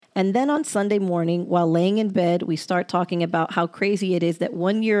And then on Sunday morning, while laying in bed, we start talking about how crazy it is that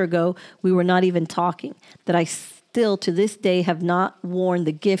 1 year ago we were not even talking, that I still to this day have not worn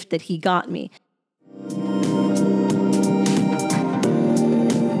the gift that he got me.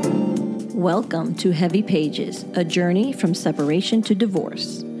 Welcome to Heavy Pages, a journey from separation to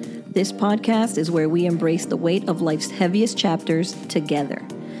divorce. This podcast is where we embrace the weight of life's heaviest chapters together.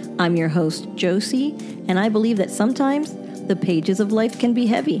 I'm your host, Josie, and I believe that sometimes the pages of life can be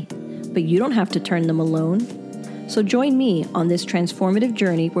heavy, but you don't have to turn them alone. So join me on this transformative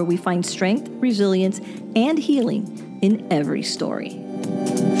journey where we find strength, resilience, and healing in every story.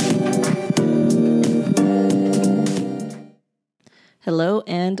 Hello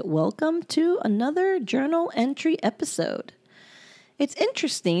and welcome to another journal entry episode. It's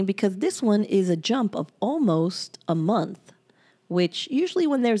interesting because this one is a jump of almost a month, which usually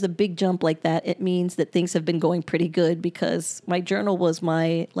when there's a big jump like that, it means that things have been going pretty good because my journal was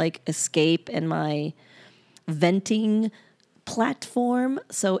my escape and my venting platform.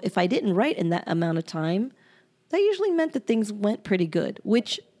 So if I didn't write in that amount of time, that usually meant that things went pretty good,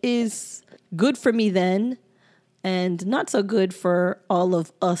 which is good for me then and not so good for all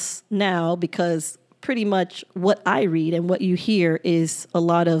of us now because pretty much what I read and what you hear is a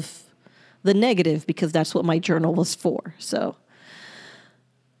lot of the negative because that's what my journal was for. So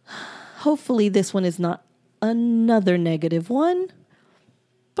hopefully this one is not another negative one,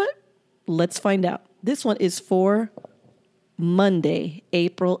 but let's find out. This one is for Monday,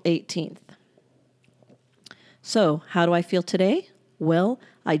 April 18th. So how do I feel today? Well,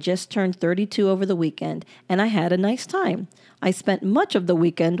 I just turned 32 over the weekend, and I had a nice time. I spent much of the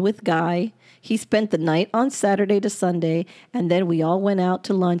weekend with Guy. He spent the night on Saturday to Sunday, and then we all went out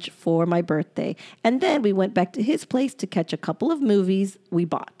to lunch for my birthday. And then we went back to his place to catch a couple of movies we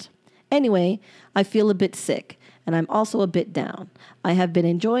bought. Anyway, I feel a bit sick, and I'm also a bit down. I have been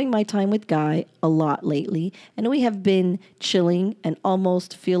enjoying my time with Guy a lot lately, and we have been chilling and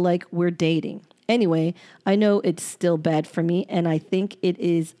almost feel like we're dating. Anyway, I know it's still bad for me, and I think it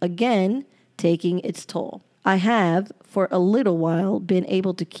is, again, taking its toll. I have, for a little while, been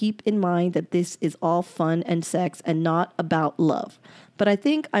able to keep in mind that this is all fun and sex and not about love. But I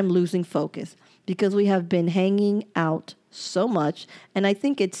think I'm losing focus because we have been hanging out so much, and I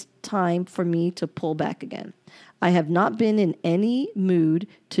think it's time for me to pull back again. I have not been in any mood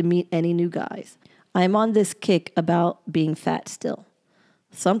to meet any new guys. I am on this kick about being fat still.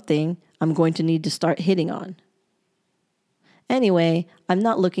 Something I'm going to need to start hitting on. Anyway, I'm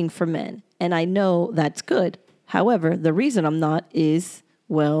not looking for men, and I know that's good. However, the reason I'm not is,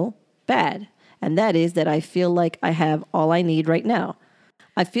 well, bad. And that is that I feel like I have all I need right now.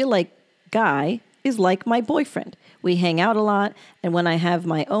 I feel like Guy is like my boyfriend. We hang out a lot, and when I have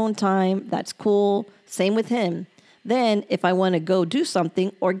my own time, that's cool. Same with him. Then, if I want to go do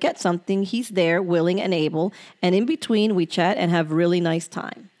something or get something, he's there, willing and able, and in between, we chat and have really nice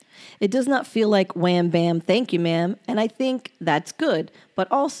time. It does not feel like wham, bam, thank you, ma'am, and I think that's good, but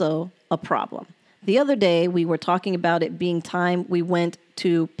also a problem. The other day, we were talking about it being time we went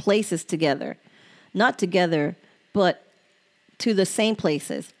to places together. Not together, but to the same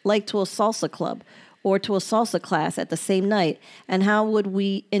places, like to a salsa club or to a salsa class at the same night. And how would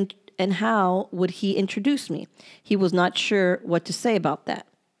he introduce me? He was not sure what to say about that.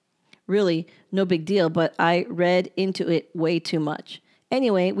 Really, no big deal, but I read into it way too much.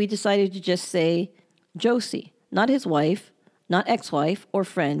 Anyway, we decided to just say Josie, not his wife, not ex-wife or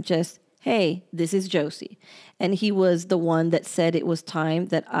friend, just, hey, this is Josie. And he was the one that said it was time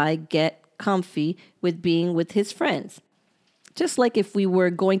that I get comfy with being with his friends. Just like if we were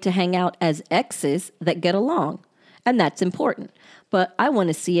going to hang out as exes that get along. And that's important. But I want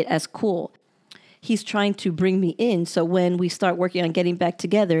to see it as cool. He's trying to bring me in so when we start working on getting back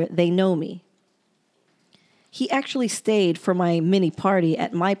together, they know me. He actually stayed for my mini party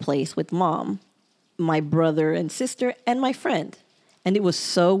at my place with Mom, my brother and sister, and my friend. And it was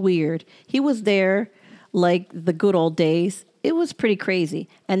so weird. He was there like the good old days. It was pretty crazy.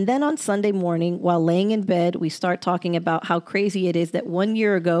 And then on Sunday morning, while laying in bed, we start talking about how crazy it is that 1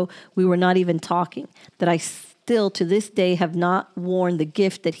 year ago we were not even talking, that I still to this day have not worn the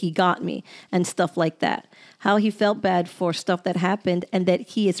gift that he got me and stuff like that. How he felt bad for stuff that happened and that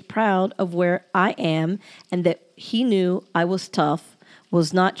he is proud of where I am and that he knew I was tough,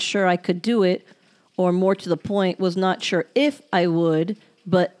 was not sure I could do it, or more to the point, was not sure if I would,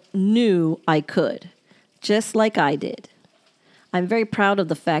 but knew I could, just like I did. I'm very proud of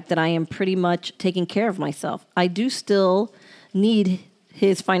the fact that I am pretty much taking care of myself. I do still need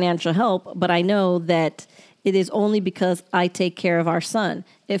his financial help, but I know that it is only because I take care of our son.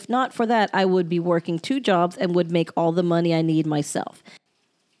 If not for that, I would be working 2 jobs and would make all the money I need myself.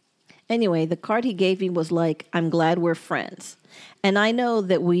 Anyway, the card he gave me was like, I'm glad we're friends. And I know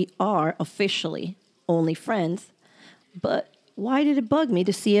that we are officially only friends, but why did it bug me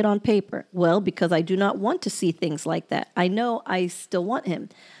to see it on paper? Well, because I do not want to see things like that. I know I still want him.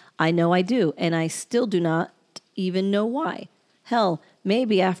 I know I do, and I still do not even know why. Hell,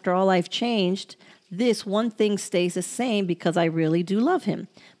 maybe after all I've changed, this one thing stays the same because I really do love him.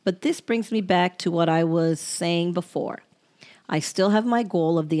 But this brings me back to what I was saying before. I still have my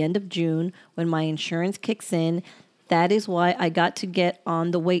goal of the end of June when my insurance kicks in. That is why I got to get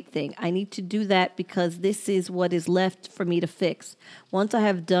on the weight thing. I need to do that because this is what is left for me to fix. Once I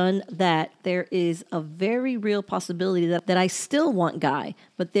have done that, there is a very real possibility that I still want Guy,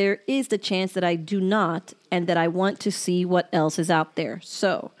 but there is the chance that I do not and that I want to see what else is out there.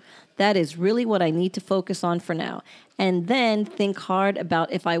 So that is really what I need to focus on for now. And then think hard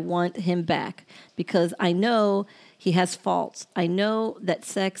about if I want him back because I know he has faults. I know that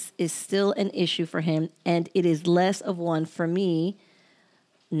sex is still an issue for him, and it is less of one for me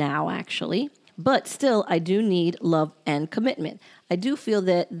now, actually. But still, I do need love and commitment. I do feel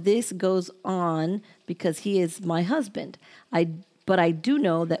that this goes on because he is my husband. But I do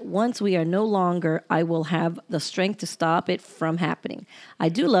know that once we are no longer, I will have the strength to stop it from happening. I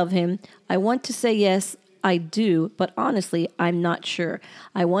do love him. I want to say yes. I do, but honestly, I'm not sure.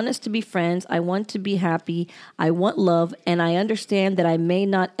 I want us to be friends. I want to be happy. I want love, and I understand that I may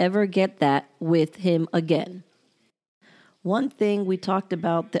not ever get that with him again. One thing we talked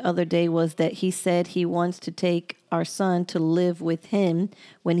about the other day was that he said he wants to take our son to live with him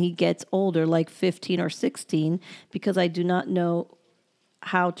when he gets older, like 15 or 16, because I do not know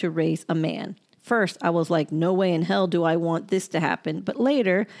how to raise a man. First, I was like, no way in hell do I want this to happen. But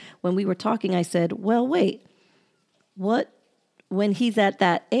later, when we were talking, I said, well, wait, what? When he's at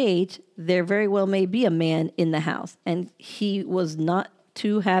that age, there very well may be a man in the house. And he was not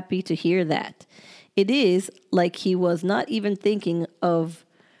too happy to hear that. It is like he was not even thinking of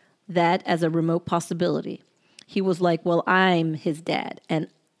that as a remote possibility. He was like, well, I'm his dad.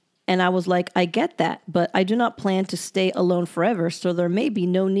 And I was like, I get that, but I do not plan to stay alone forever, so there may be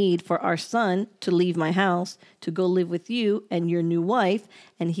no need for our son to leave my house to go live with you and your new wife.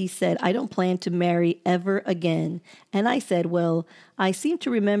 And he said, I don't plan to marry ever again. And I said, well, I seem to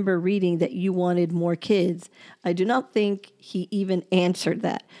remember reading that you wanted more kids. I do not think he even answered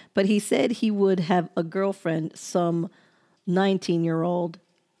that, but he said he would have a girlfriend, some 19-year-old.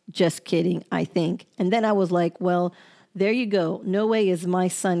 Just kidding, I think. And then I was like, well, there you go. No way is my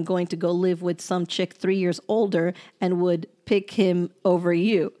son going to go live with some chick 3 years older and would pick him over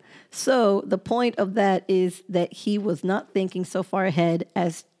you. So the point of that is that he was not thinking so far ahead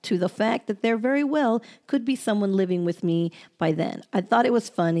as to the fact that there very well could be someone living with me by then. I thought it was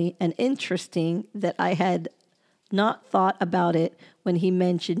funny and interesting that I had not thought about it when he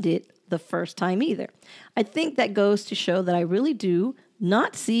mentioned it the first time either. I think that goes to show that I really do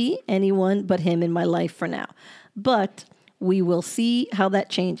not see anyone but him in my life for now. But we will see how that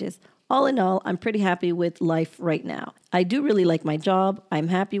changes. All in all, I'm pretty happy with life right now. I do really like my job. I'm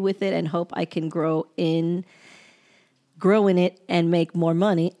happy with it and hope I can grow in it and make more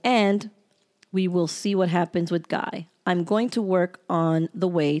money. And we will see what happens with Guy. I'm going to work on the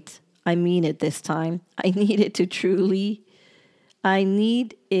weight. I mean it this time. I need it to truly. I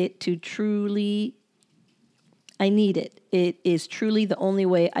need it. It is truly the only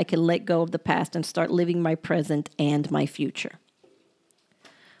way I can let go of the past and start living my present and my future.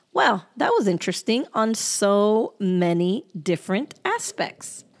 Well, that was interesting on so many different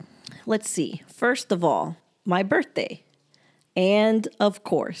aspects. Let's see. First of all, my birthday. And of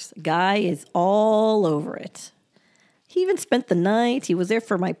course, Guy is all over it. He even spent the night. He was there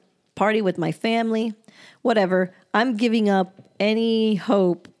for my party with my family. Whatever. I'm giving up any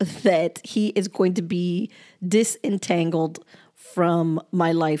hope that he is going to be disentangled from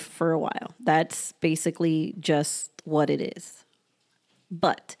my life for a while. That's basically just what it is.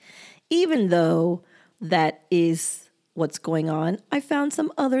 But even though that is what's going on, I found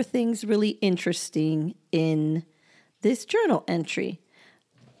some other things really interesting in this journal entry.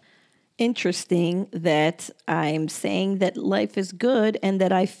 Interesting that I'm saying that life is good and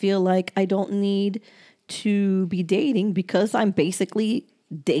that I feel like I don't need to be dating because I'm basically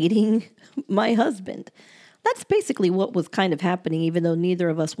dating my husband. That's basically what was kind of happening, even though neither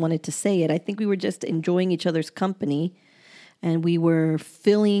of us wanted to say it. I think we were just enjoying each other's company and we were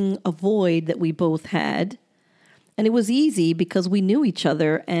filling a void that we both had. And it was easy because we knew each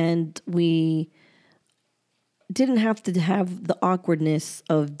other and we didn't have to have the awkwardness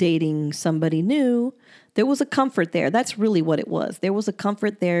of dating somebody new. There was a comfort there. That's really what it was. There was a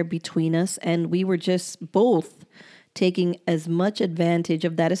comfort there between us, and we were just both taking as much advantage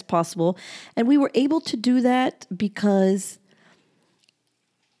of that as possible. And we were able to do that because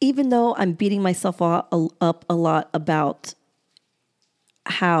even though I'm beating myself up a lot about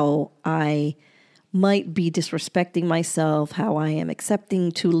how I might be disrespecting myself, how I am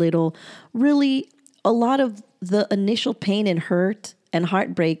accepting too little, really a lot of the initial pain and hurt and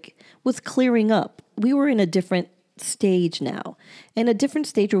heartbreak was clearing up. We were in a different stage now, and a different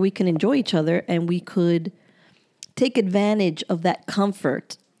stage where we can enjoy each other and we could take advantage of that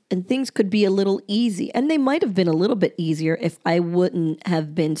comfort, and things could be a little easy. And they might have been a little bit easier if I wouldn't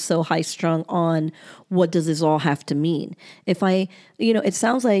have been so high strung on what does this all have to mean. If I, it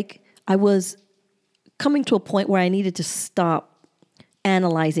sounds like I was coming to a point where I needed to stop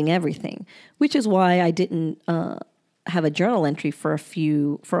analyzing everything, which is why I didn't have a journal entry for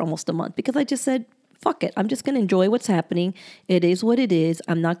almost a month, because I just said, fuck it. I'm just going to enjoy what's happening. It is what it is.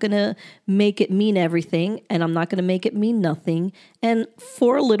 I'm not going to make it mean everything, and I'm not going to make it mean nothing. And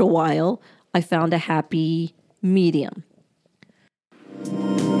for a little while, I found a happy medium.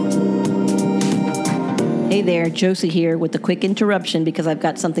 Hey there, Josie here with a quick interruption because I've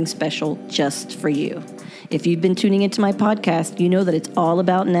got something special just for you. If you've been tuning into my podcast, you know that it's all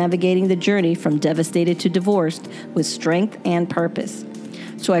about navigating the journey from devastated to divorced with strength and purpose.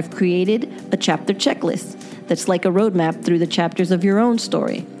 So I've created a chapter checklist that's like a roadmap through the chapters of your own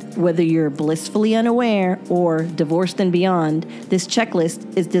story. Whether you're blissfully unaware or divorced and beyond, this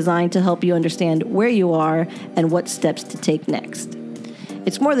checklist is designed to help you understand where you are and what steps to take next.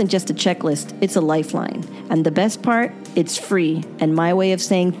 It's more than just a checklist, it's a lifeline. And the best part, it's free and my way of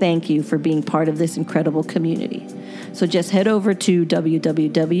saying thank you for being part of this incredible community. So just head over to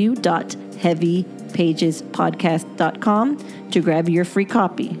www.heavypagespodcast.com to grab your free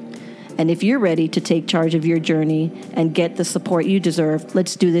copy. And if you're ready to take charge of your journey and get the support you deserve,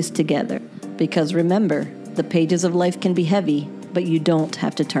 let's do this together. Because remember, the pages of life can be heavy, but you don't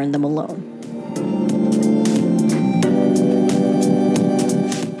have to turn them alone.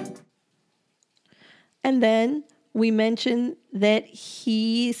 And then we mentioned that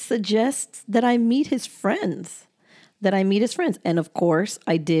he suggests that I meet his friends. And of course,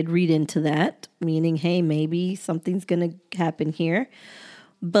 I did read into that, meaning, hey, maybe something's going to happen here.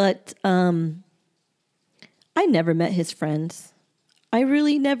 But I never met his friends. I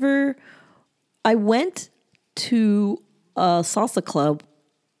really never. I went to a salsa club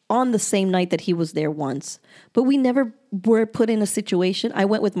on the same night that he was there once, but we never were put in a situation. I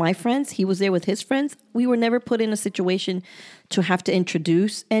went with my friends. He was there with his friends. We were never put in a situation to have to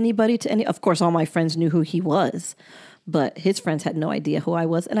introduce anybody to any. Of course, all my friends knew who he was, but his friends had no idea who I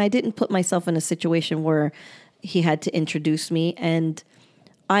was. And I didn't put myself in a situation where he had to introduce me. And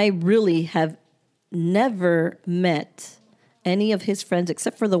I really have never met any of his friends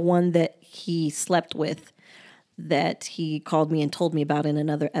except for the one that he slept with, that he called me and told me about in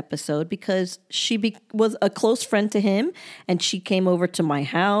another episode, because she was a close friend to him, and she came over to my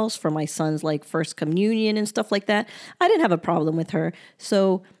house for my son's first communion and stuff like that. I didn't have a problem with her,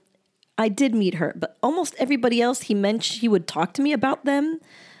 so I did meet her. But almost everybody else, he mentioned he would talk to me about them,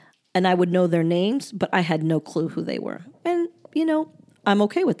 and I would know their names, but I had no clue who they were. And, I'm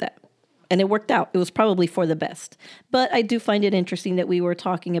okay with that. And it worked out. It was probably for the best. But I do find it interesting that we were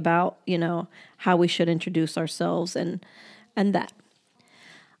talking about, how we should introduce ourselves and that.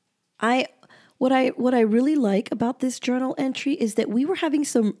 What I really like about this journal entry is that we were having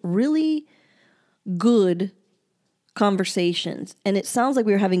some really good conversations. And it sounds like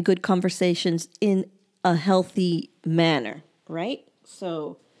we were having good conversations in a healthy manner, right?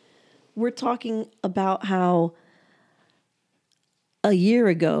 So we're talking about how a year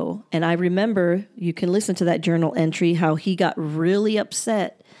ago, and I remember, you can listen to that journal entry, how he got really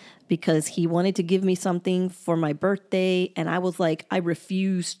upset because he wanted to give me something for my birthday. And I was like, I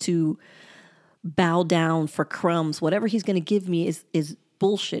refuse to bow down for crumbs. Whatever he's going to give me is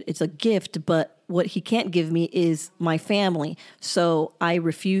bullshit. It's a gift, but what he can't give me is my family. So I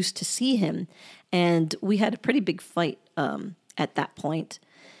refused to see him. And we had a pretty big fight at that point.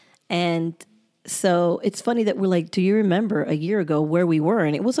 And so it's funny that we're like, do you remember a year ago where we were?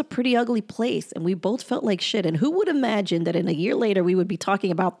 And it was a pretty ugly place, and we both felt like shit. And who would imagine that in a year later we would be talking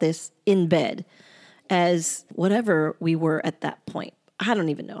about this in bed as whatever we were at that point? I don't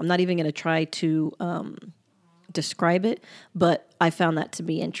even know. I'm not even going to try to describe it, but I found that to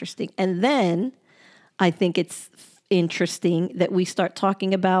be interesting. And then I think it's interesting that we start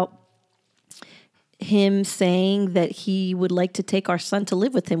talking about him saying that he would like to take our son to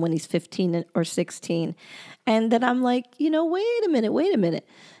live with him when he's 15 or 16. And then I'm like, wait a minute.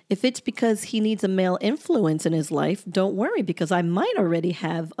 If it's because he needs a male influence in his life, don't worry, because I might already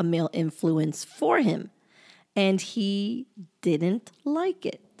have a male influence for him. And he didn't like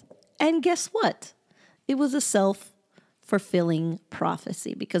it. And guess what? It was a self-fulfilling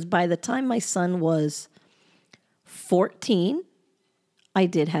prophecy, because by the time my son was 14, I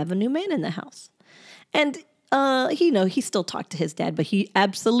did have a new man in the house. And, he still talked to his dad, but he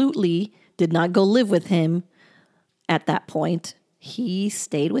absolutely did not go live with him at that point. He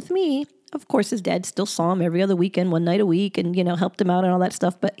stayed with me. Of course, his dad still saw him every other weekend, one night a week, and, helped him out and all that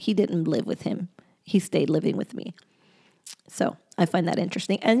stuff, but he didn't live with him. He stayed living with me. So I find that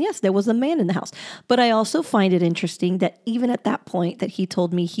interesting. And yes, there was a man in the house. But I also find it interesting that even at that point that he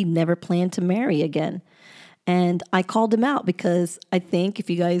told me he never planned to marry again. And I called him out because I think, if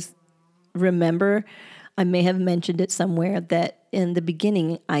you guys remember, I may have mentioned it somewhere, that in the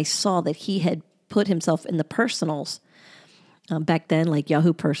beginning I saw that he had put himself in the personals. Back then, like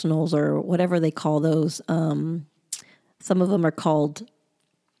Yahoo Personals or whatever they call those. Some of them are called,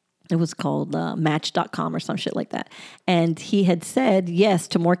 it was called Match.com or some shit like that. And he had said yes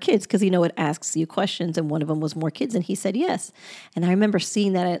to more kids because, it asks you questions, and one of them was more kids, and he said yes. And I remember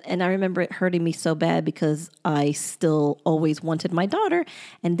seeing that, and I remember it hurting me so bad because I still always wanted my daughter,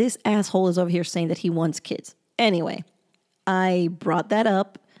 and this asshole is over here saying that he wants kids. Anyway, I brought that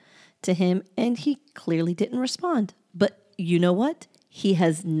up to him, and he clearly didn't respond. But you know what? He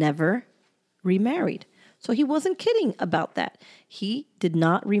has never remarried. So he wasn't kidding about that. He did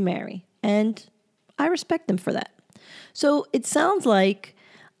not remarry. And I respect him for that. So it sounds like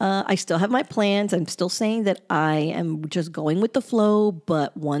I still have my plans. I'm still saying that I am just going with the flow.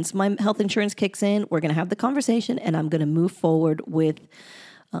 But once my health insurance kicks in, we're going to have the conversation, and I'm going to move forward with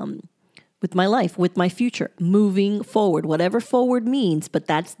my life, with my future, moving forward, whatever forward means. But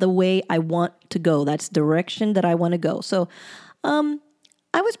that's the way I want to go. That's the direction that I want to go. So I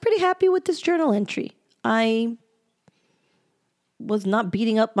was pretty happy with this journal entry. I was not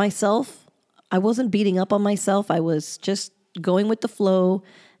beating up myself. I wasn't beating up on myself. I was just going with the flow,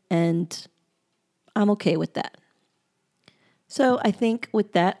 and I'm okay with that. So I think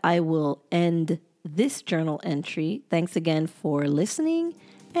with that, I will end this journal entry. Thanks again for listening,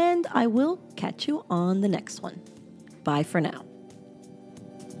 and I will catch you on the next one. Bye for now.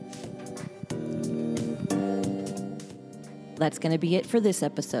 That's going to be it for this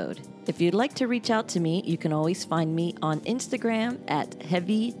episode. If you'd like to reach out to me, you can always find me on Instagram at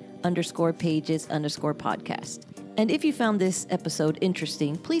heavy_pages_podcast. And if you found this episode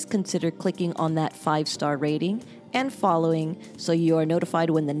interesting, please consider clicking on that 5-star rating and following so you are notified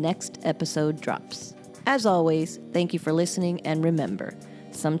when the next episode drops. As always, thank you for listening, and remember,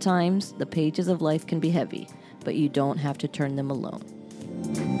 sometimes the pages of life can be heavy, but you don't have to turn them alone.